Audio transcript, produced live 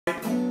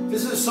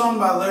This is a song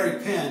by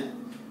Larry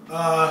Penn.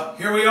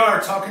 Here we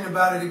are talking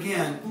about it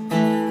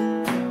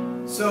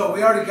again. So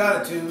we already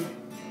got a tune,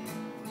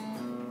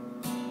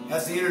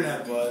 as the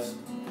internet was.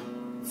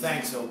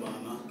 Thanks,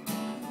 Obama.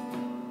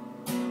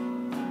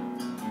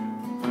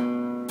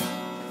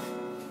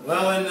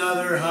 Well,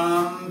 another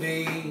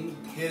Humvee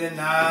hit an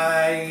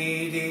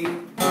IED,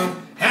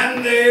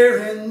 and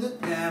therein the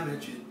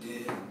damage it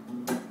did.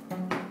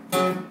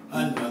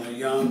 Another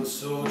young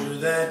soldier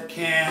that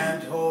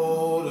can't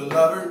hold a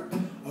lover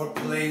or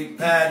play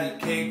patty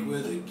cake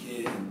with a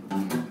kid.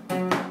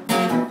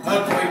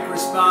 A quick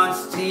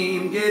response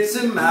team gets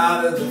him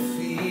out of the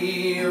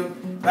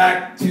field,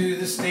 back to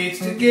the States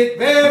to get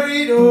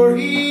buried or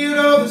healed.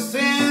 Oh, the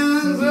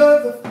sins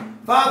of the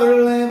father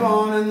live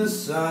on in the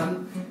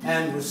son,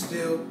 and we're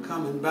still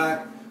coming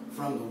back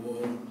from the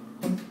war.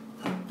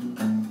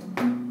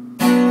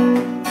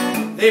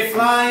 They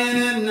fly in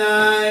at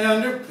night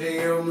under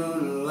pale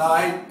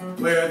moonlight,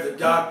 where the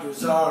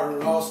doctors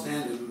are all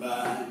standing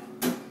by,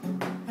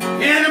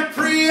 in a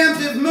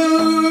preemptive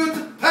mood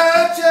to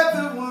patch up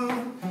the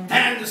wound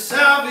and to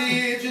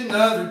salvage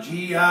another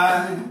GI.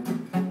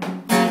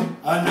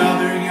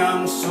 Another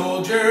young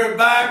soldier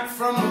back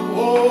from the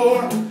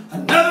war,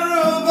 another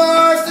of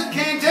ours that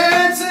can't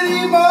dance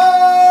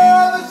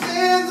anymore. The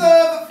sins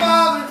of the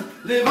father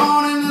live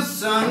on in the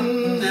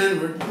son,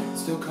 and we're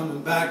still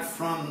coming back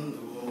from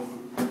the war.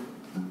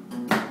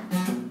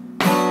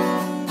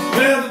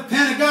 Well, the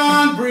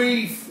Pentagon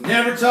brief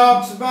never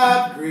talks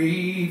about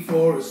grief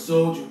or a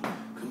soldier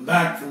come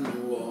back from the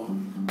war,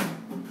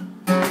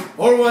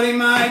 or what he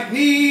might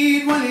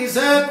need when he's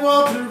at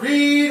Walter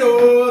Reed,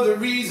 or the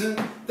reason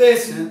they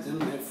sent him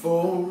there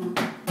for.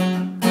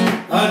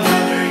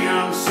 Another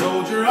young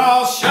soldier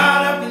all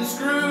shot up and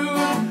screwed.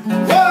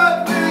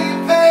 What will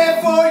you pay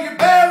for your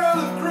barrel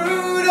of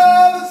crude?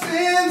 All the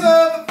sins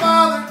of the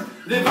father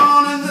live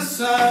on in the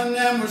son,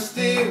 and we're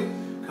still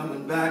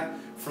coming back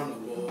from the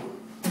war.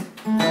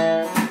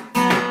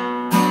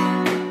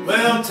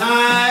 Well,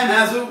 time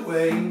has a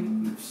way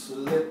of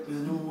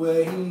slipping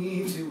away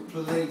to a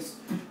place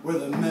where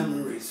the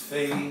memories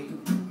fade,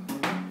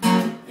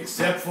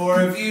 except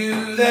for a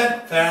view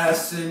that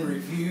pass in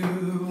review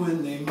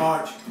when they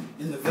march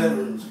in the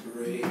veterans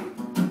parade.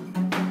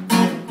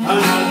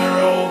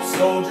 Another old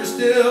soldier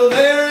still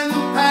there in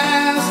the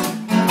past,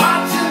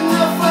 watching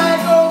the flag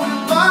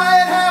going by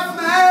at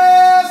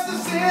half-mast. The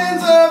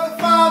sins of the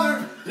father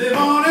live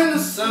on in the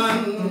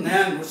son,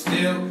 and we're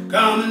still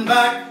coming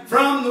back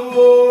from the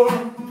war.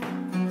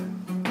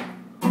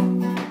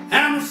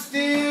 And we're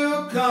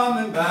still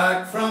coming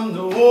back from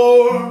the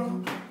war.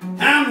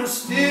 And we're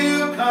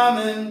still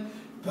coming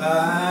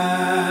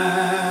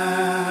back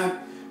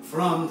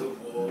from the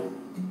war.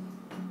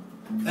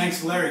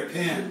 Thanks, Larry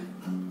Penn.